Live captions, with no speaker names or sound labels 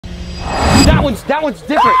That one's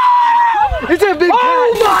different. It's a big cat.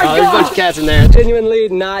 Oh my God. There's a bunch of cats in there. Genuinely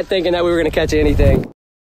not thinking that we were gonna catch anything.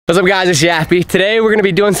 What's up guys, it's Yappy. Today we're gonna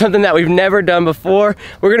be doing something that we've never done before.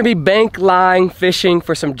 We're gonna be bank line fishing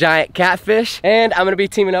for some giant catfish, and I'm gonna be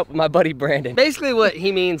teaming up with my buddy Brandon. Basically what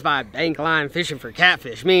he means by bank line fishing for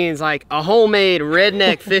catfish means like a homemade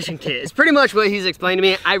redneck fishing kit. It's pretty much what he's explained to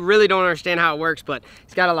me. I really don't understand how it works, but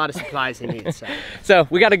he's got a lot of supplies he needs. So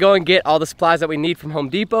we gotta go and get all the supplies that we need from Home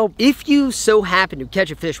Depot. If you so happen to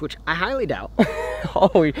catch a fish, which I highly doubt.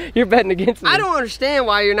 Oh, you're betting against me. I don't understand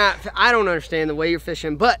why you're not, I don't understand the way you're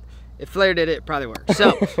fishing, but if Flair did it, it probably works.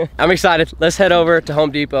 So I'm excited. Let's head over to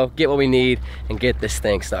Home Depot, get what we need, and get this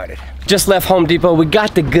thing started. Just left Home Depot. We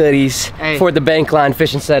got the goodies for the bank line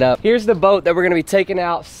fishing setup. Here's the boat that we're gonna be taking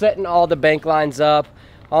out, setting all the bank lines up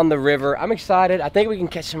on the river. I'm excited. I think we can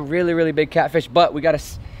catch some really, really big catfish, but we got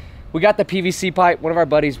the PVC pipe. One of our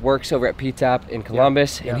buddies works over at P-Tap in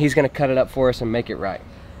Columbus, and he's gonna cut it up for us and make it right.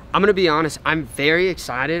 I'm gonna be honest, I'm very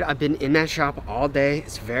excited. I've been in that shop all day.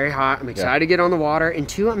 It's very hot. I'm excited to get on the water. And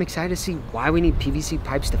two, I'm excited to see why we need PVC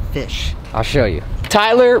pipes to fish. I'll show you.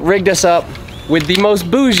 Tyler rigged us up with the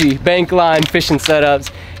most bougie bank line fishing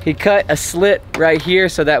setups. He cut a slit right here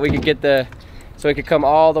so that we could get so it could come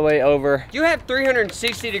all the way over. You have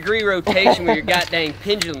 360-degree rotation with your goddamn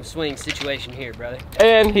pendulum swing situation here, brother.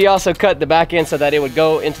 And he also cut the back end so that it would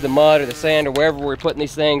go into the mud or the sand or wherever we're putting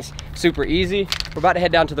these things super easy. We're about to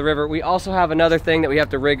head down to the river. We also have another thing that we have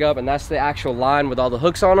to rig up, and that's the actual line with all the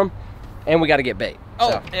hooks on them. And we got to get bait.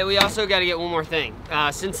 Oh, and we also got to get one more thing.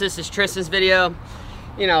 Since this is Tristan's video,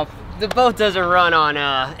 you know, the boat doesn't run on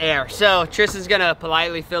air. So Tristan's gonna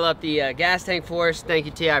politely fill up the gas tank for us. Thank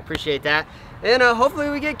you, T, I appreciate that. And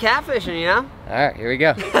hopefully we get catfishing, you know? All right, here we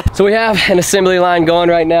go. So we have an assembly line going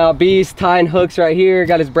right now. B's tying hooks right here,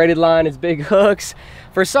 got his braided line, his big hooks.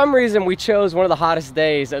 For some reason, we chose one of the hottest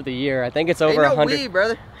days of the year. I think it's over 100. We,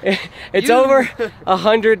 brother. It's over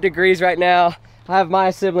 100 degrees right now. I have my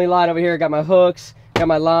assembly line over here, got my hooks, got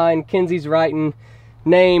my line. Kenzie's writing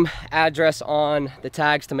name, address on the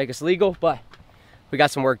tags to make us legal, but we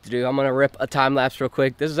got some work to do. I'm gonna rip a time lapse real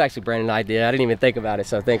quick. This is actually Brandon's idea. I didn't even think about it,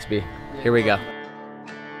 so thanks, B. Here we go.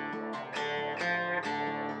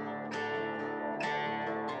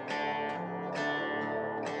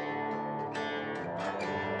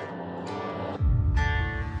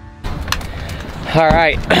 All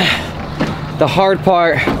right, the hard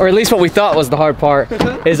part, or at least what we thought was the hard part,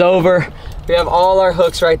 is over. We have all our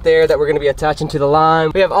hooks right there that we're gonna be attaching to the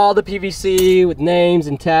line. We have all the PVC with names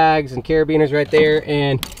and tags and carabiners right there,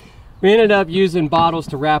 and we ended up using bottles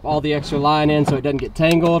to wrap all the extra line in so it doesn't get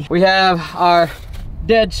tangled. We have our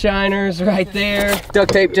dead shiners right there.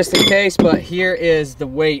 Duct tape just in case, but here is the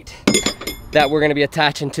weight that we're gonna be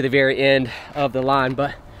attaching to the very end of the line.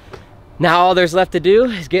 But now all there's left to do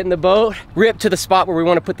is get in the boat, rip to the spot where we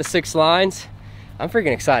wanna put the 6 lines. I'm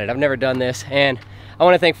freaking excited. I've never done this, and I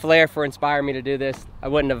wanna thank Flair for inspiring me to do this. I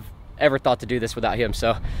wouldn't have ever thought to do this without him,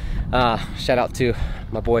 so shout out to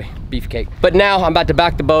my boy Beefcake. But now I'm about to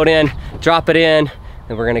back the boat in, drop it in,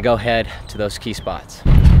 and we're gonna go head to those key spots.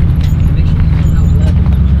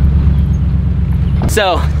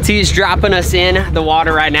 So T's dropping us in the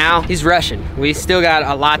water right now. He's rushing. We still got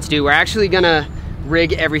a lot to do. We're actually gonna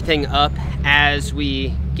rig everything up as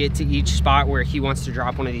we get to each spot where he wants to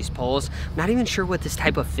drop one of these poles. I'm not even sure what this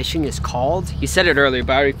type of fishing is called. He said it earlier,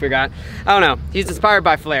 but I already forgot. I don't know. He's inspired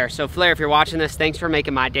by Flair. So Flair, if you're watching this, thanks for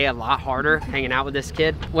making my day a lot harder hanging out with this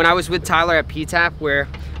kid. When I was with Tyler at P-Tap, where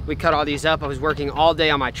we cut all these up, I was working all day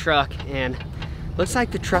on my truck, and looks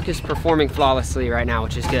like the truck is performing flawlessly right now,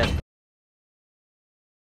 which is good.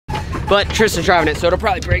 But Tristan's driving it, so it'll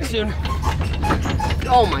probably break soon.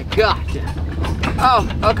 Oh my God. Oh,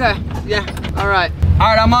 okay, yeah, all right. All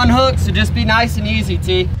right, I'm on hook, so just be nice and easy,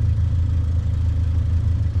 T.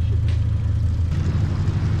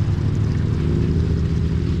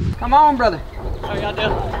 Come on, brother. How y'all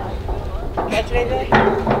doing? Catch anything?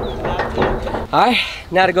 All right,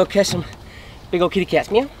 now to go catch some big old kitty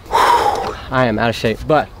cats, meow. I am out of shape,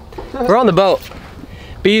 but we're on the boat.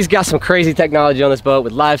 B's got some crazy technology on this boat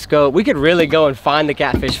with live scope. We could really go and find the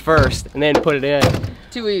catfish first and then put it in.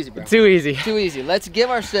 Too easy, bro. Too easy. Too easy. Let's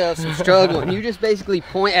give ourselves some struggle. And you just basically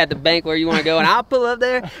point at the bank where you want to go, and I'll pull up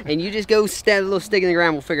there, and you just go stab a little stick in the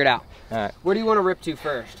ground. We'll figure it out. All right. Where do you want to rip to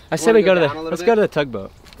first? I said we go to the, let's go to the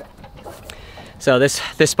tugboat. Okay. So this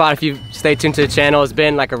spot, if you stay tuned to the channel, has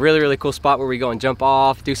been like a really, really cool spot where we go and jump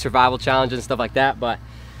off, do survival challenges and stuff like that. But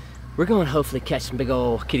we're going to hopefully catch some big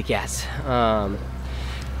old kitty cats.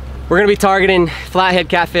 We're gonna be targeting flathead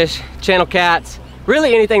catfish, channel cats,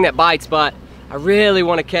 really anything that bites, but I really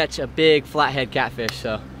wanna catch a big flathead catfish,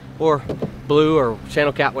 so or blue or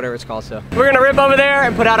channel cat, whatever it's called. So we're gonna rip over there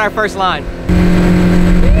and put out our first line.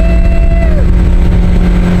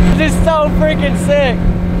 This is so freaking sick.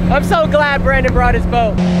 I'm so glad Brandon brought his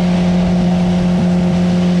boat.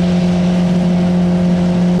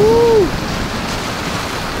 Woo.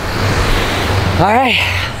 All right.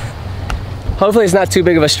 Hopefully it's not too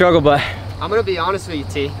big of a struggle, but I'm gonna be honest with you,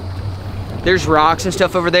 T. There's rocks and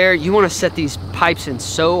stuff over there. You wanna set these pipes in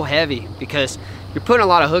so heavy because you're putting a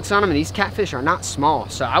lot of hooks on them, and these catfish are not small.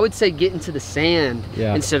 So I would say get into the sand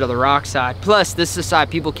instead of the rock side. Plus, this is the side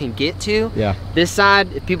people can get to. Yeah. This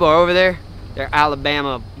side, if people are over there, they're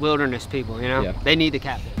Alabama wilderness people, you know? Yeah. They need the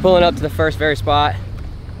catfish. Pulling up to the first very spot,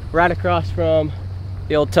 right across from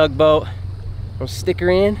the old tugboat. We'll stick her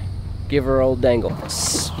in, give her an old dangle.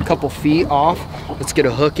 A couple feet off. Let's get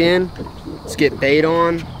a hook in. Let's get bait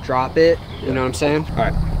on, drop it. You know what I'm saying? All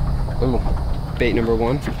right. Ooh. Bait number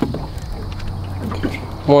one.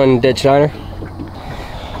 One dead shiner.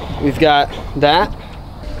 We've got that.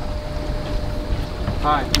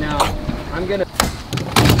 All right, now I'm gonna.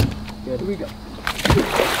 Good. Here we go.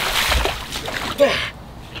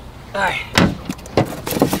 All right.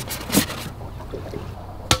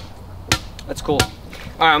 That's cool.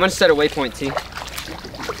 All right, I'm gonna set a waypoint, T.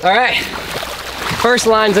 All right. First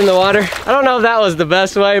line's in the water. I don't know if that was the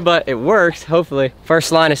best way, but it worked, hopefully.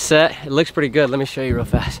 First line is set. It looks pretty good. Let me show you real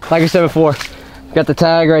fast. Like I said before, we got the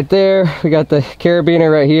tag right there. We got the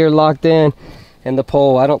carabiner right here locked in, and the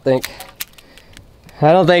pole. I don't think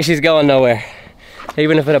she's going nowhere.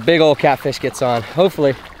 Even if a big old catfish gets on,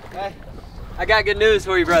 hopefully. Hey, I got good news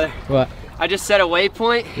for you, brother. What? I just set a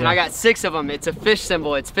waypoint, and I got 6 of them. It's a fish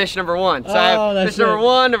symbol. It's fish number 1. So I have fish number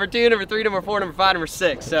 1, number 2, number 3, number 4, number 5, number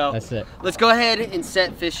 6. So that's it. Let's go ahead and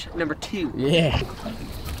set fish number 2. Yeah.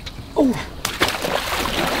 Oh.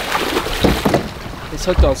 It's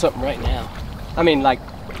hooked on something right now. I mean, like,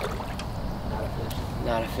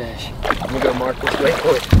 not a fish. I'm gonna go mark this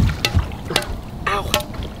waypoint. Ow.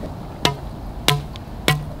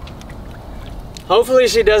 Hopefully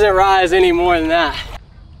she doesn't rise any more than that.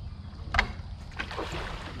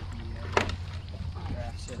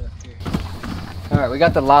 All right, we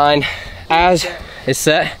got the line as is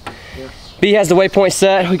set. B has the waypoint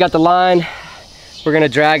set. We got the line. We're gonna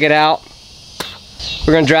drag it out.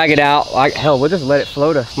 We're gonna drag it out. Like hell, we'll just let it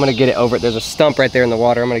float us. I'm gonna get it over it. There's a stump right there in the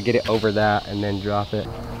water. I'm gonna get it over that and then drop it.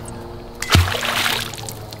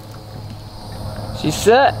 She's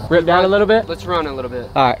set. Rip down a little bit. Let's run a little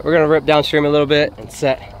bit. All right, we're gonna rip downstream a little bit and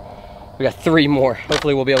set. We got 3 more.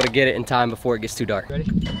 Hopefully we'll be able to get it in time before it gets too dark. Ready?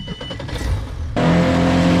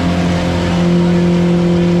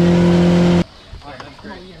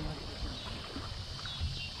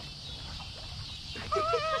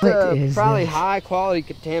 Probably high quality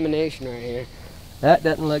contamination right here. That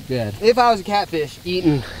doesn't look good. If I was a catfish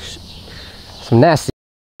eating some nasty,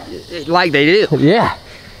 like they do, yeah,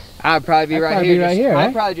 I'd probably be right here.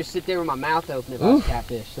 I'd probably just sit there with my mouth open if I was a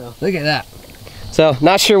catfish. So look at that. So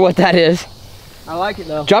not sure what that is. I like it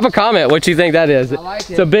though. Drop a comment what you think that is. I like it.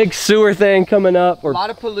 It's a big sewer thing coming up. Or... a lot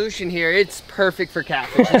of pollution here. It's perfect for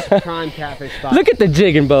catfish. It's a prime catfish spot. Look at the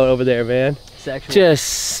jigging boat over there, man. Sexual.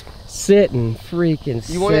 Just sitting freaking.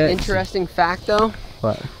 You want an interesting fact though?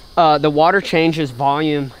 What? The water changes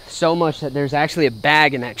volume so much that there's actually a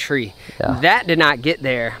bag in that tree. Yeah. That did not get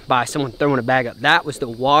there by someone throwing a bag up. That was the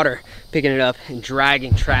water picking it up and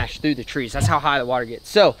dragging trash through the trees. That's how high the water gets.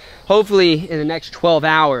 So hopefully in the next 12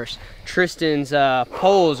 hours, Tristan's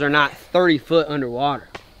poles are not 30 foot underwater.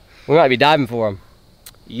 We might be diving for them.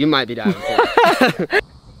 You might be diving for them.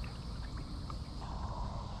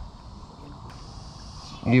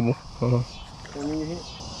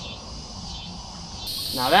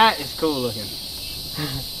 Now that is cool looking.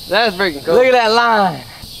 That is freaking cool. Look at that line.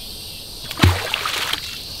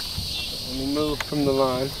 Let me move from the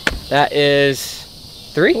line. That is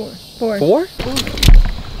 3? 4. 4?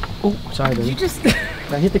 Oh, sorry, baby. You just... Did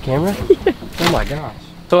I hit the camera? Yeah. Oh my gosh.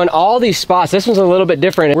 So in all these spots, this one's a little bit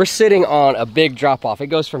different. We're sitting on a big drop off. It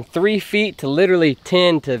goes from 3 feet to literally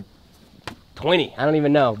 10 to 20. I don't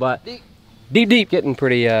even know, but deep. Getting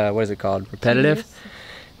pretty, what is it called? Repetitive. Yes.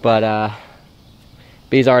 But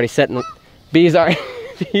B's already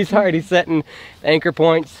setting anchor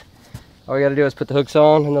points. All we gotta do is put the hooks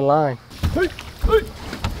on and the line.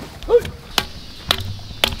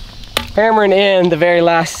 Hammering in the very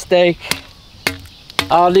last stake.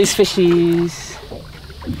 All these fishies.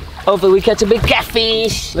 Hopefully we catch a big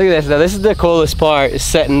catfish. Look at this though. This is the coolest part, is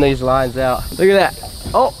setting these lines out. Look at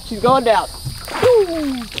that. Oh, she's going down.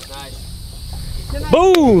 Woo. Nice.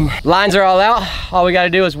 Boom! Lines are all out. All we gotta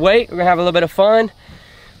do is wait. We're gonna have a little bit of fun.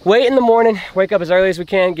 Wait in the morning, wake up as early as we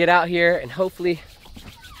can, get out here, and hopefully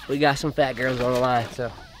we got some fat girls on the line,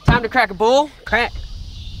 so. Time to crack a bull. Crack.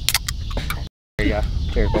 There you go.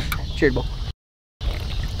 Cheers, bull. Cheers, bull.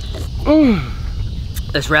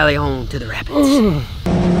 Let's rally on to the rapids.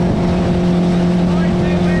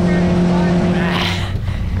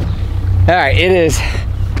 All right, it is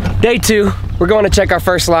day 2. We're going to check our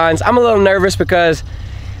first lines. I'm a little nervous because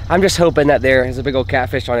I'm just hoping that there is a big old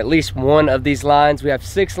catfish on at least one of these lines. We have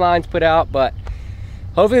 6 lines put out, but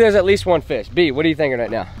hopefully there's at least one fish. B, what are you thinking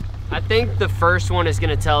right now? I think the first one is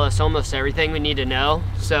gonna tell us almost everything we need to know.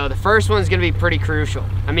 So the first one's gonna be pretty crucial.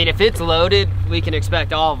 I mean, if it's loaded, we can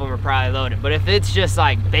expect all of them are probably loaded. But if it's just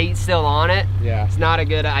like bait still on it, yeah, it's not a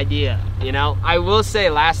good idea, you know? I will say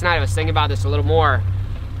last night I was thinking about this a little more.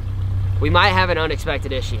 We might have an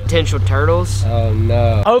unexpected issue. Potential turtles. Oh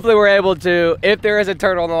no. Hopefully we're able to, if there is a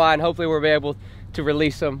turtle on the line, hopefully we'll be able to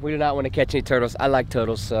release them. We do not want to catch any turtles. I like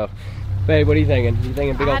turtles, so. Babe, what are you thinking? You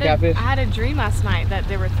thinking big old catfish? I had a dream last night that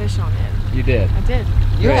there were fish on it. You did? I did.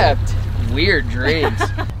 You have weird dreams.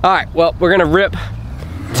 All right, well, we're gonna rip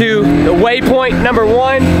to the waypoint number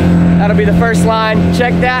 1. That'll be the first line.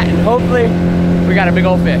 Check that, and hopefully we got a big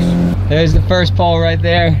old fish. There's the first pole right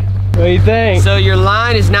there. What do you think? So your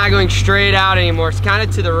line is not going straight out anymore. It's kind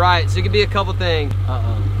of to the right, so it could be a couple things.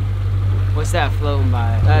 What's that floating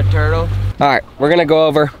by? That turtle? All right, we're gonna go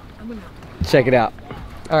over, check it out.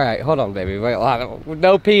 All right, hold on, baby. Wait,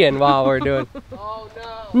 no peeing while we're doing. Oh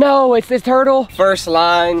no. No, it's this turtle. First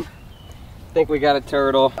line. I think we got a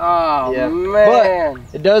turtle. Oh yeah, man.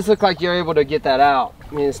 But it does look like you're able to get that out.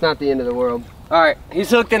 I mean, it's not the end of the world. All right, he's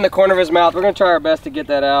hooked in the corner of his mouth. We're gonna try our best to get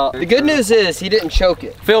that out. The good news is he didn't choke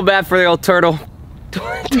it. Feel bad for the old turtle.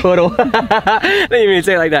 Turtle. I didn't even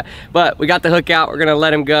say it like that. But we got the hook out. We're gonna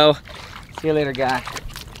let him go. See you later, guy.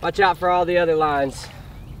 Watch out for all the other lines.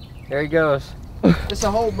 There he goes. It's a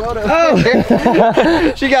whole boat over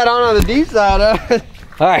there. She got on the deep side of it.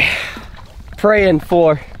 All right, praying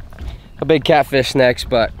for a big catfish next,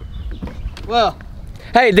 but. Well.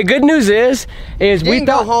 Hey, the good news is we didn't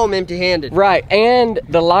go home empty-handed. Right, and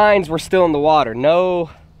the lines were still in the water.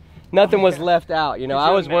 Nothing was left out. You know, I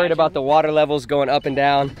was worried about the water levels going up and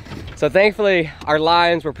down. So thankfully, our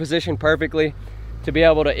lines were positioned perfectly to be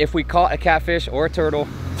able to, if we caught a catfish or a turtle,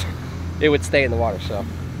 it would stay in the water, so.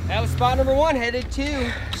 That was spot number 1, headed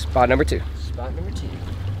to spot number 2. Spot number 2.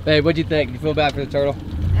 Babe, what'd you think? You feel bad for the turtle?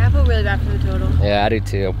 I feel really bad for the turtle. Yeah, I do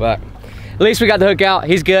too, but at least we got the hook out.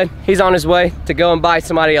 He's good. He's on his way to go and buy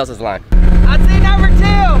somebody else's line. I'd say number 2.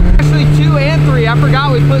 Actually 2 and 3. I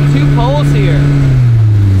forgot we put 2 poles here.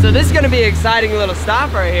 So this is gonna be an exciting little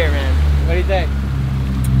stop right here, man. What do you think?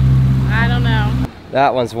 I don't know.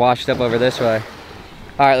 That one's washed up over this way.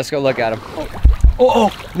 All right, let's go look at him.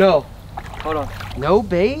 Oh, No. Hold on. no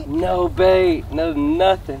bait? No bait, no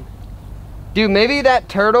nothing. Dude, maybe that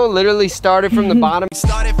turtle literally started from the bottom.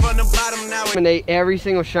 And ate every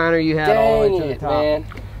single shiner you had all the way to the top. Man.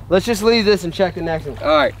 Let's just leave this and check the next one.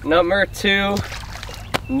 All right, number 2,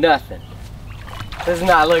 nothing. This is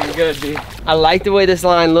not looking good, dude. I like the way this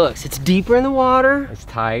line looks. It's deeper in the water. It's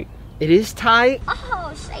tight. It is tight.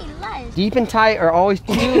 Oh, say less. Deep and tight are always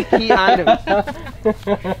 2 key items.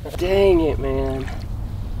 Dang it, man.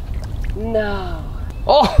 No.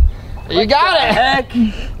 Oh, you got it. Heck,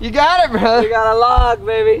 You got it, bro. we got a log,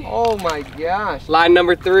 baby. Oh my gosh. Line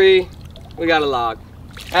number 3, we got a log.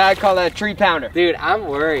 I call that a 3 pounder. Dude, I'm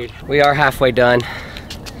worried. We are halfway done,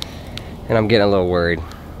 and I'm getting a little worried.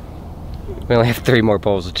 We only have 3 more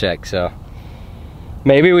poles to check, so.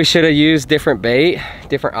 Maybe we should have used different bait,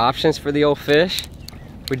 different options for the old fish.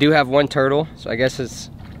 We do have 1 turtle, so I guess it's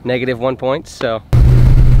 -1 point, so.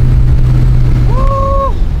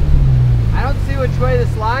 I don't see which way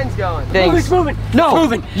this line's going. Oh, it's moving. No. It's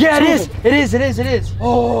moving. Yeah, It's it is. It is.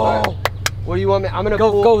 Oh. Right. What do you want me? I'm gonna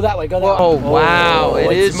Go that way. Go that way. Oh wow!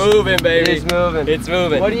 It's moving, baby. It is moving. It's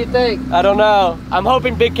moving. What do you think? I don't know. I'm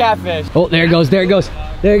hoping big catfish. Oh, there it goes. There it goes.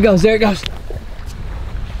 There it goes. There it goes.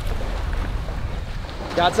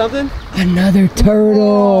 Got something? Another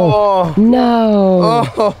turtle. Oh. No.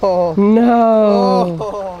 Oh. No.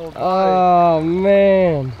 Oh, Oh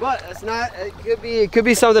man. but it's not. It could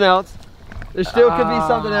be something else. There still could be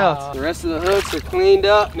something else. The rest of the hooks are cleaned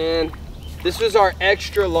up, man. This was our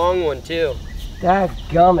extra long one too.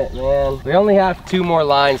 Dadgummit, man. We only have 2 more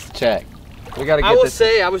lines to check. We gotta get I will this.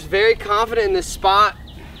 say I was very confident in this spot.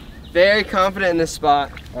 Very confident in this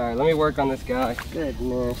spot. All right, let me work on this guy.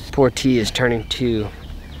 Goodness. Poor T is turning to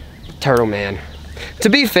Turtle Man. To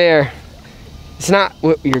be fair, it's not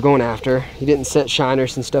what you're going after. He didn't set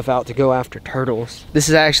shiners and stuff out to go after turtles. This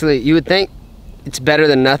is actually, you would think it's better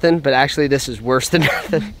than nothing, but actually this is worse than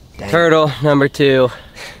nothing. Turtle number 2.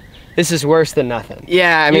 This is worse than nothing.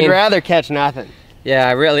 Yeah, I mean, You'd rather catch nothing.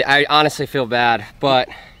 Yeah, I honestly feel bad, but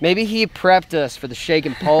maybe he prepped us for the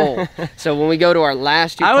shaking pole. So when we go to our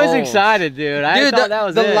last two I was poles, excited, dude. I thought that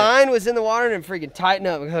was the it. line was in the water and freaking tighten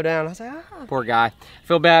up and go down. I was like, ah. Poor guy.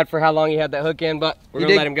 Feel bad for how long he had that hook in, but we're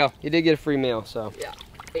gonna let him go. He did get a free meal, so. Yeah.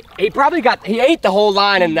 He ate the whole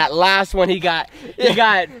line, and that last one he got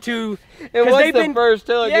two. It was the first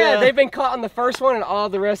hook. Yeah, they've been caught on the first one, and all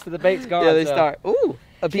the rest of the bait's gone. Yeah, they so. start. Ooh,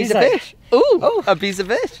 a piece of like, fish. Ooh, a piece of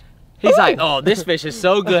fish. He's like, oh, this fish is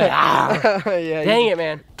so good. Ah. Yeah, Dang it,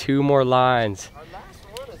 man. 2 more lines.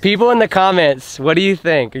 People in the comments, what do you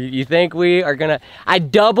think? You think we are gonna? I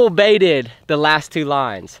double baited the last 2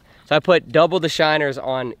 lines. So I put double the shiners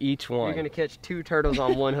on each one. You're gonna catch 2 turtles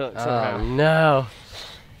on 1 hook somehow. Oh, no.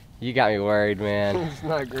 You got me worried, man. It's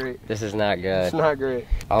not great. This is not good. It's not great.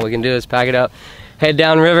 All we can do is pack it up, head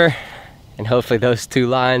down river, and hopefully those 2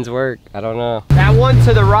 lines work. I don't know. That one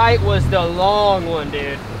to the right was the long one,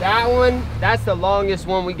 dude. That one, that's the longest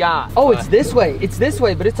one we got. Oh, it's this way. It's this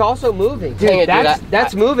way, but it's also moving. Dude,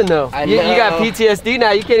 that's moving though. You got PTSD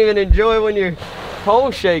now. You can't even enjoy when your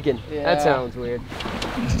pole's shaking. Yeah. That sounds weird.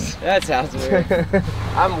 That sounds weird.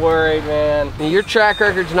 I'm worried, man. Your track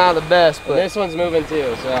record's not the best, but this one's moving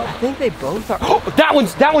too, so. I think they both are. Oh, that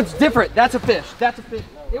one's different. That's a fish. That's a fish.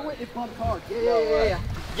 It bumped hard. Yeah.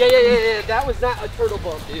 That was not a turtle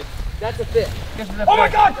bump, dude. That's a fish. Oh my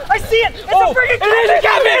God! I see it! It's a freaking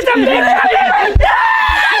catfish! It's a big catfish! Yeah!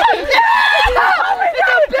 It's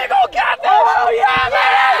a big old catfish! Oh yeah,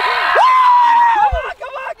 man!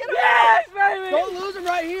 Come on, get him! Yes, baby! Don't lose him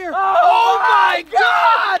right here. Oh my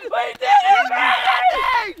God! We did it,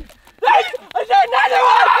 man! There's another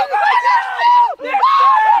one! Oh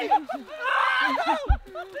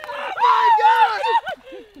my God!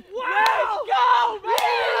 Wow! Let's go,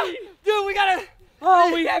 baby! Dude, we gotta.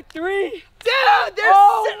 Oh, we have 3. Dude, there's.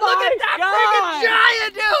 Look at that freaking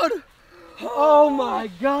giant, dude! Oh my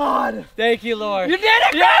God! Thank you, Lord. You did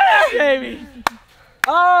it, yes, baby!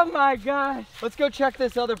 Oh my gosh! Let's go check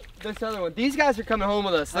this other one. These guys are coming home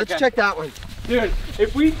with us. Let's check that one. Dude,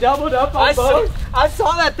 if we doubled up on both, I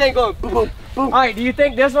saw that thing going boom, boom, boom. All right, do you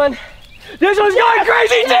think this one? This one's going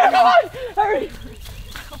crazy too! Come on! Hurry!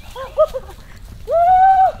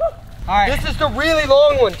 All right. This is the really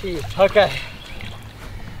long one, T. Okay.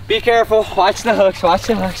 Be careful. Watch the hooks. Watch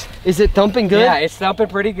the hooks. Is it thumping good? Yeah, it's thumping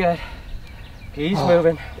pretty good. He's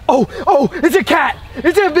moving. Oh, it's a cat.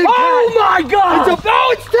 It's a big cat. Oh my God!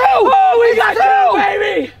 It's 2. Oh, we got 2,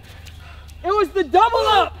 baby! It was the double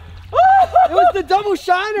up. It was the double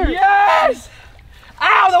shiner. Yes!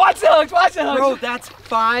 Ow, watch the hooks, watch the hooks. Bro, that's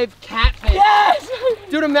 5 catfish. Yes!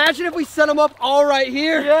 Dude, imagine if we set them up all right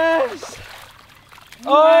here. Yes!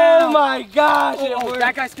 Wow. Oh my gosh. Oh,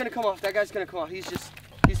 that guy's gonna come off.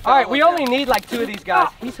 He's all right, we only need like 2 of these guys.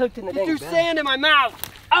 He's hooked in the dang threw bag. sand in my mouth.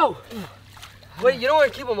 Oh. Wait, you don't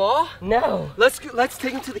want to keep them all? No. Let's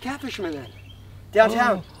take them to the catfisherman then.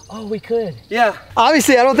 Downtown. Oh, we could. Yeah.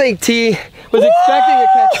 Obviously, I don't think T was expecting to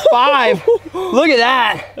catch 5. Look at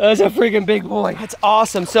that. That's a freaking big boy. That's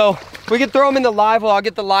awesome. So we can throw them in the live well. I'll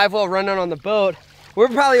get the live well running on the boat. We're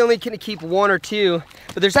probably only gonna keep 1 or 2,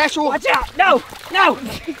 but there's actual. Watch out! No!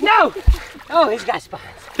 Oh, he's got spots.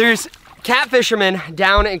 There's catfishermen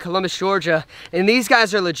down in Columbus, Georgia, and these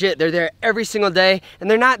guys are legit. They're there every single day, and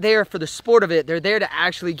they're not there for the sport of it. They're there to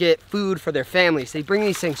actually get food for their families. They bring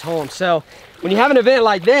these things home. So when you have an event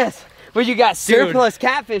like this, where you got surplus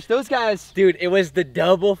catfish, those guys. Dude, it was the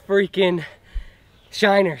double freaking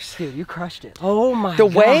shiners. Dude, you crushed it. Oh my God. The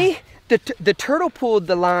way the turtle pulled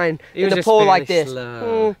the line in the pole like this.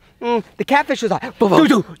 The catfish was like,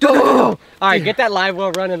 all right, get that live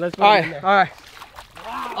well running. Let's go. All right.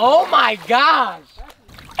 Oh my gosh.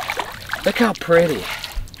 Look how pretty.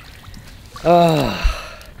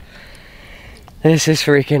 Oh, this is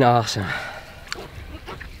freaking awesome.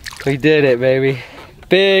 We did it, baby.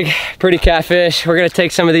 Big, pretty catfish. We're gonna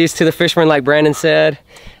take some of these to the fishermen like Brandon said.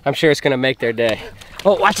 I'm sure it's gonna make their day.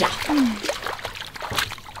 Oh, watch out.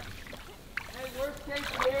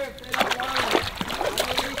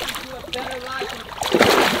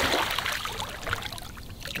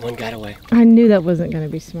 One got away. I knew that wasn't going to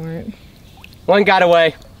be smart. One got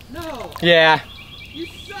away. No. Yeah. You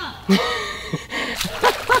suck.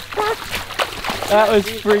 That was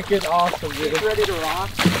freaking awesome, dude. Get ready to rock.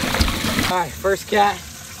 All right, first cat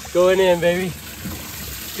going in, baby.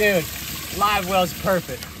 Dude, live well's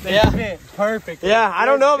perfect. Yeah. Perfect. Yeah, I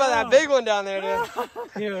don't know about that big one down there, dude.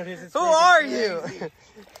 Dude, this is Who are crazy. you?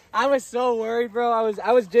 I was so worried, bro.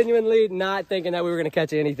 I was genuinely not thinking that we were gonna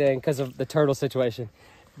catch anything because of the turtle situation.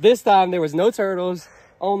 This time there was no turtles,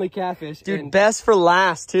 only catfish. Dude, best for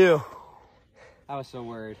last too. I was so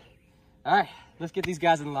worried. All right, let's get these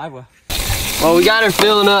guys in the live well. Well, we got her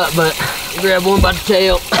filling up, but grab one by the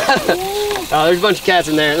tail. Oh, there's a bunch of cats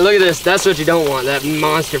in there. Look at this. That's what you don't want, that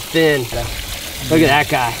monster fin. Look at that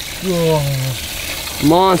guy. Whoa.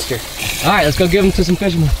 Monster. All right, let's go give them to some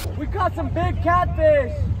fishermen. We caught some big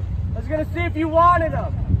catfish. I was gonna see if you wanted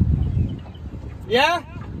them. Yeah?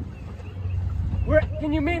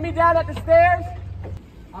 Can you meet me down at the stairs?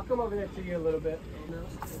 I'll come over there to you a little bit.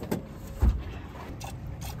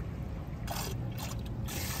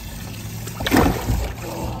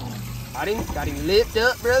 Got him lipped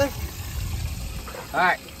up, brother. All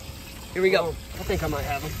right, here we go. I think I might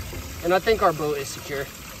have him. And I think our boat is secure.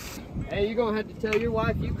 Hey, you're gonna have to tell your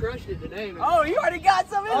wife you crushed it today, man. Oh, you already got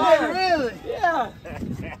some in there? Oh, really? Yeah.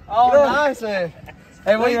 Oh, nice, man.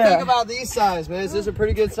 Hey, what do you think about these size, man? Is this a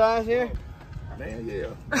pretty good size here? Man,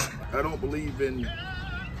 yeah. I don't believe in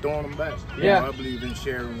throwing them back. Yeah. I believe in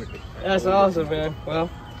sharing with them. That's awesome, man.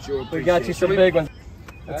 Well, Sure, we got you some big ones.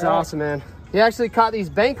 That's awesome, man. You actually caught these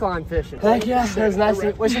bank line fishing. Heck yeah, that was nice.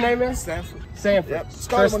 What's your name, man? Sanford. Sanford. Yep.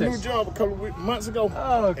 Started my new Christus. job a couple of months ago.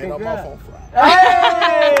 Oh, and I'm congrats. off on Friday.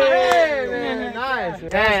 Hey, man, nice. Hey,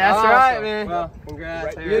 that's awesome. right, man. Well,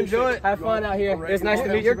 congrats. Right, you enjoy it. Have fun out here. It's nice to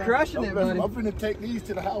meet you. You're crushing it, buddy. I'm finna take these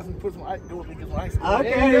to the house and put some ice, do it and get some ice.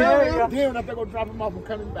 Okay, yeah. Then I'm gonna drop them off and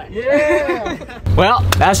coming back. Yeah. Well,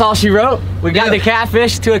 that's all she wrote. We got the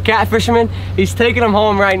catfish to a cat fisherman. He's taking them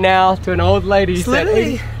home right now to an old lady. He said,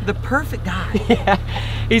 Literally the perfect guy. yeah.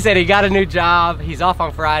 He said he got a new job. He's off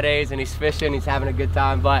on Fridays and he's fishing. He's having a good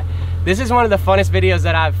time. But this is one of the funnest videos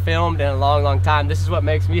that I've filmed in a long, long time. This is what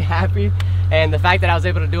makes me happy. And the fact that I was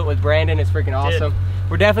able to do it with Brandon is freaking awesome.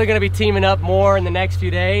 We're definitely gonna be teaming up more in the next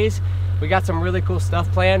few days. We got some really cool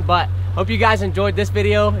stuff planned, but hope you guys enjoyed this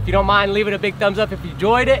video. If you don't mind, leave it a big thumbs up if you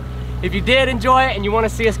enjoyed it. If you did enjoy it and you want to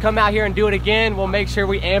see us come out here and do it again, we'll make sure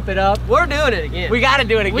we amp it up. We're doing it again. We got to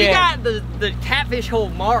do it again. We got the catfish hole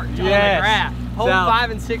marked on the graph. Hole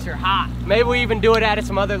 5 and 6 are hot. Maybe we even do it at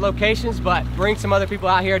some other locations, but bring some other people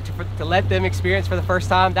out here to let them experience for the first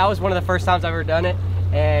time. That was one of the first times I've ever done it,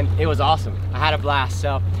 and it was awesome. I had a blast.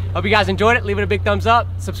 So hope you guys enjoyed it. Leave it a big thumbs up.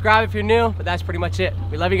 Subscribe if you're new, but that's pretty much it.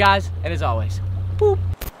 We love you guys, and as always, boop.